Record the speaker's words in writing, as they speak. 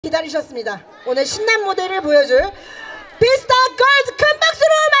기다리셨습니다. 오늘 신난 무대를 보여줄 비스타 걸즈 큰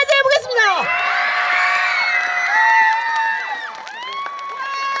박수로 맞이해보겠습니다.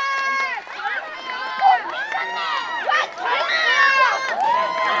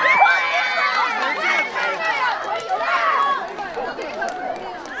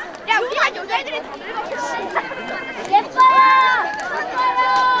 야, 우리가 여자애들이 다 늙었어. 예뻐요.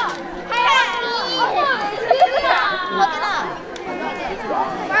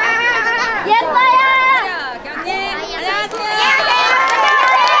 예뻐요. 경님 안녕하세요.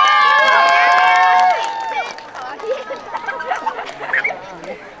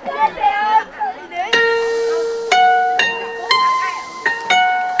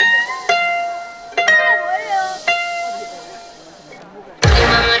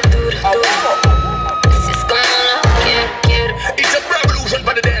 It's a revolution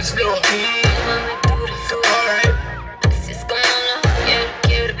for the dance floor. Alright.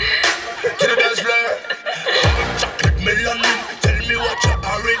 To the dance floor. Chocolate melanin. Tell me what your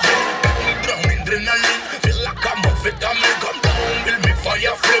origin. Got me drown in adrenaline. Feel like I'm a vitamin. Come down, build me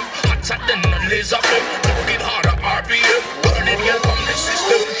fire flame. Hotter than a laser flame. Look it harder, RPM. Burn it, get from the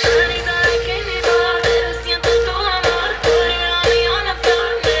system.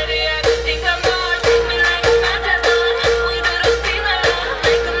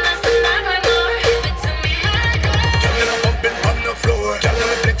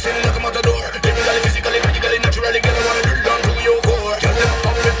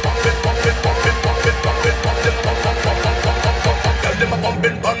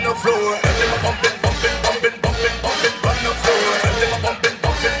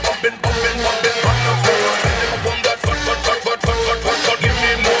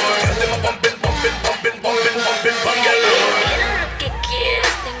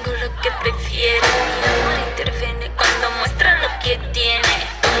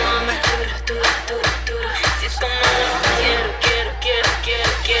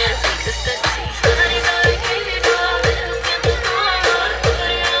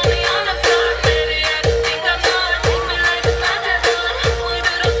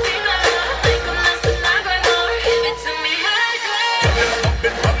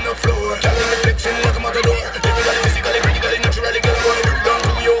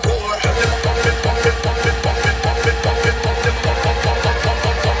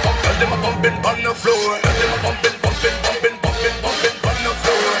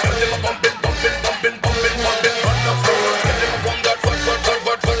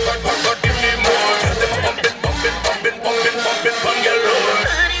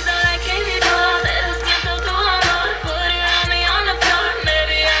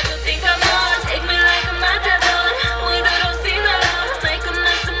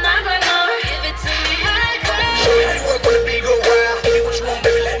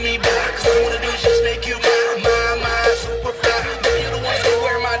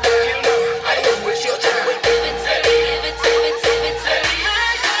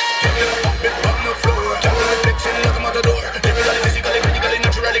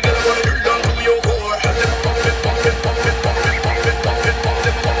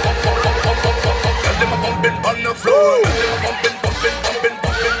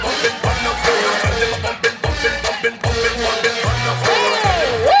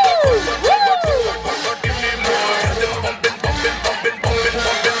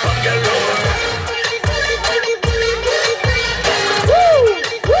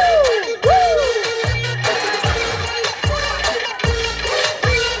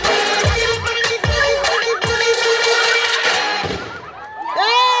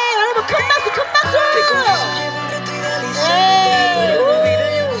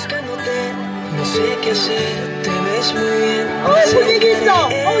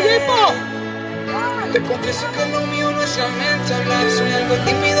 Te confieso que lo mío no es realmente hablar. Soy algo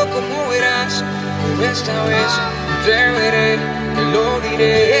tímido como verás. Pero esta vez me atreveré, te lo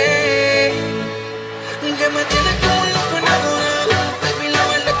diré. Que me tienes todo loco enamorado. Baby, la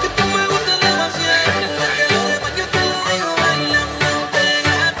verdad es que tú me gustas demasiado. Que lo demás yo te lo digo bailando,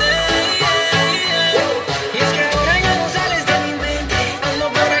 pégate. Y es que ahora ya no sales de mi mente. Ando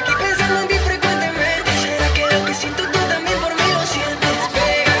por aquí pensando en ti frecuentemente. ¿Será que lo que siento tú también por mí lo sientes?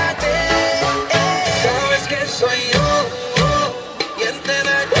 Pégate. Sabes que soy yo, quien te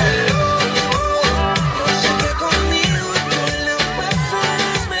da calor. Yo sé que conmigo tú la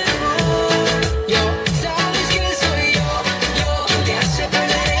pasas mejor. Yo sabes que soy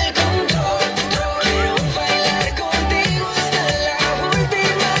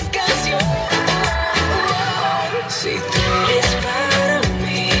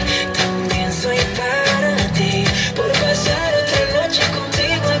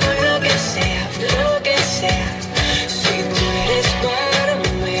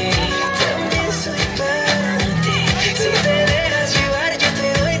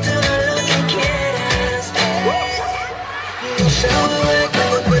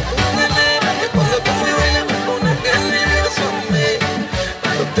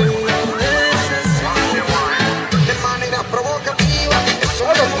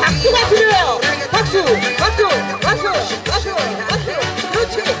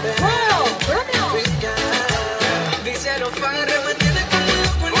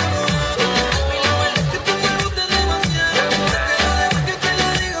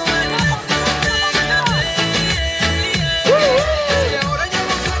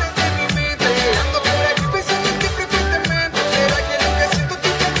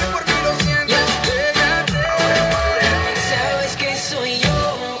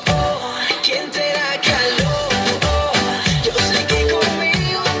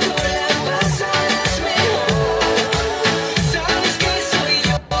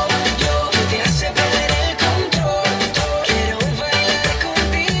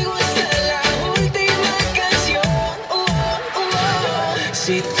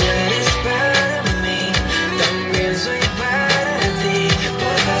Si tú eres para mí, también soy para ti.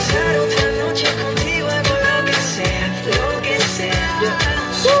 Por pasar otra noche contigo hago lo que sea, lo que sea.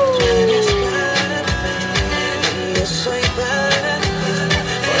 Si tú eres para mí, yo soy para ti.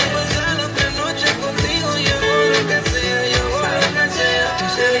 Por pasar otra noche contigo yo hago lo que sea, yo hago lo que sea. Tú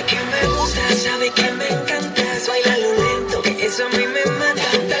sabes que me gusta, sabes que me encanta. Baila lo lento, que eso a mí me mata.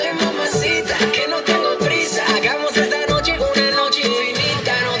 Dale mamacita, que no tengo prisa. Hagamos esta noche una noche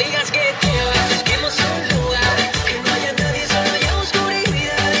infinita. No digas que te vas, busquemos un lugar que no haya nadie, solo haya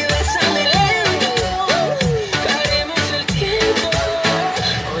oscuridad. Y bésame lento, paremos el tiempo.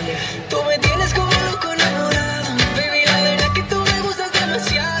 Oye, tú me tienes como loco enamorado. Baby, la verdad que tú me gustas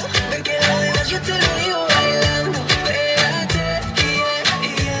demasiado. Ven que lo demás yo te lo digo bailando. Espérate,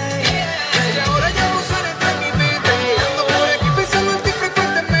 desde ahora ya no sales de mi mente. Ando por aquí pensando en ti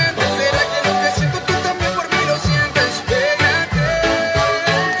frecuentemente. ¿Será que lo que siento tú también por mí lo sientes? Pégate.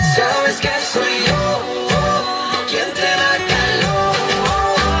 Sabes que soy yo quien te da calor.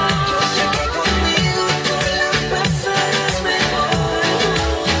 Yo sé que conmigo tú la pasarás mejor.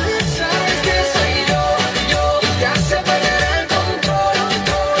 Sabes que soy yo que hace perder el control.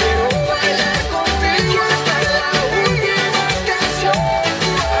 Quiero bailar contigo hasta la última canción.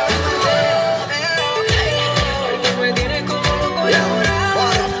 Tú me tienes como loco y ahora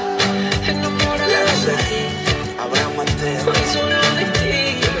enamorado de ti. Abraham Mateo. Soy solo de ti.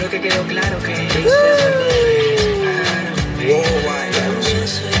 Yo creo que quedó claro que para mí. Yo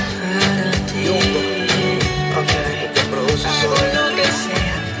soy para ti. Hago lo que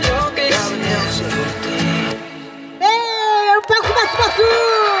sea por ti. 네, 여러분 박수 박수 박수.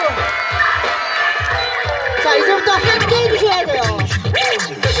 자, 이제부터 함께 해주셔야 돼요. 네,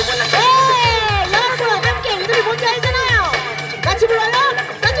 여러분 함께 이들이 뭔지 알잖아요. 같이 불러요,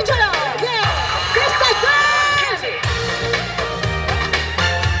 같이 쳐요. 예, 크리스탈 걸.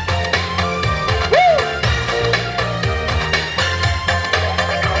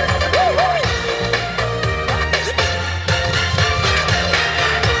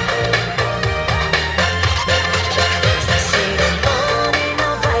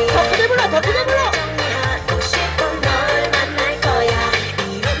 더 크게 불러, 더 크게 불러.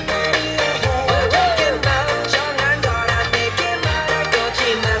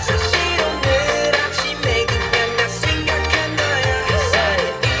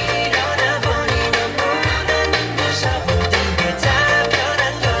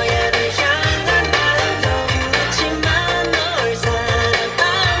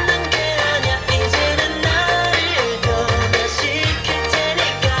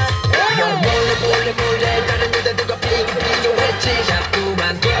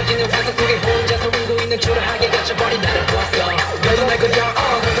 자꾸만 깨어지는 환상 속에 혼자서 울고 있는 초라하게 갇혀버린 나를 보았어. 너도 날 거야,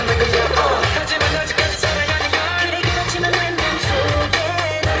 너도 날 거야, 하지만 아직까지 사랑하는 걸. 그래 그렇지만 내 맘속에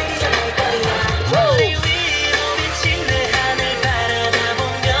너를 잊어낼 거야. 머리 위로 비친 내 하늘 바라다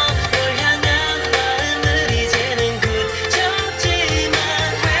보며 널 향한 마음을 이제는 굳혔지만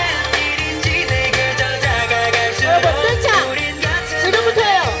웬일인지 내게 더 다가갈수록 여러분 뜬차 우린 같은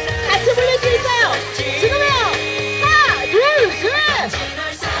지금부터예요. 같이 부를 수 있어요. 지금이요. 하나, 둘, 셋. 널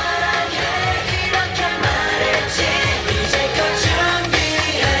사랑해 이렇게 말했지. 이제껏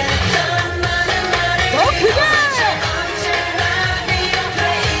준비했던 많은 말을 더 크게. 언제나 네 옆에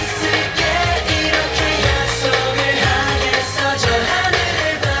있을게. 이렇게 약속을 하겠어. 저 하늘을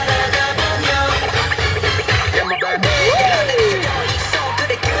바라다보며 하늘이 저 있어.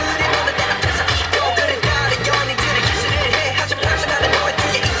 그래 너는 내 앞에서 있고. 그래 다른 연인들을 키스를 해. 하지만 항상 나는 너의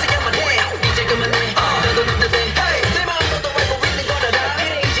뒤에 있어야만 해. 이제 그만해. 너도 남자들 내 마음 너도 알고 있는 거라.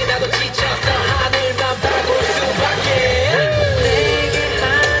 그래 이제 나도 지쳤어. 하늘만 바라볼 수밖에. 내게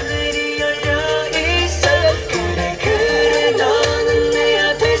하늘이 열려 있어. 그래 너는 내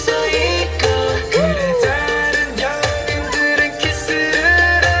앞에 서 있고. 그래 다른 연인들은 키스를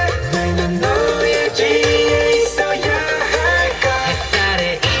해. 왜 난 너의 뒤에 있어야 할까.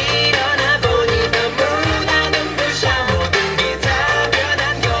 햇살에 일어나 보니 너무나 눈부셔. 모든 게 다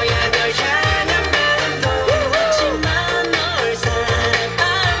변한 거야. 널 향한 마음도. 하지만 널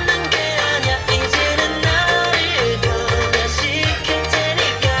사랑하는 게 아니야. 이제는 나를 변화시킬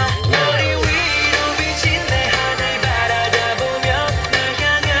테니까. 머리 위로 비친 내 하늘 바라다 보며 널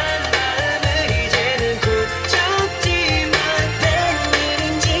향한 마음을 이제는 굳혔지만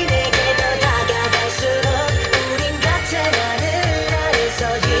웬일인지 내게 더 다가갈수록 우린 같은 하늘 아래서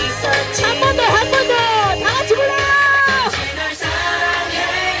있었지. 한 번 더, 한 번 더. 다 같이 불러요. 널 사랑해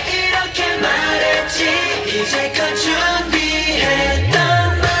이렇게 말했지. 이제껏 준비했던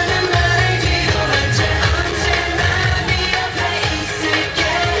많은 말을 뒤로 한채 언제나 네 옆에 있을게.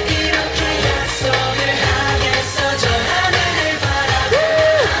 이렇게 약속을 하겠어. 저 하늘을 바라보며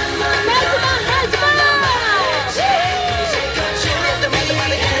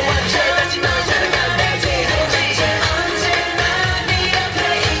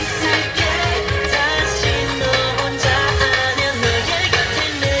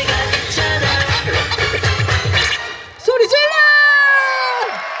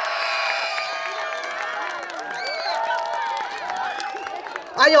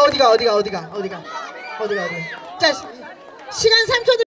어디가. 자, 시간 3초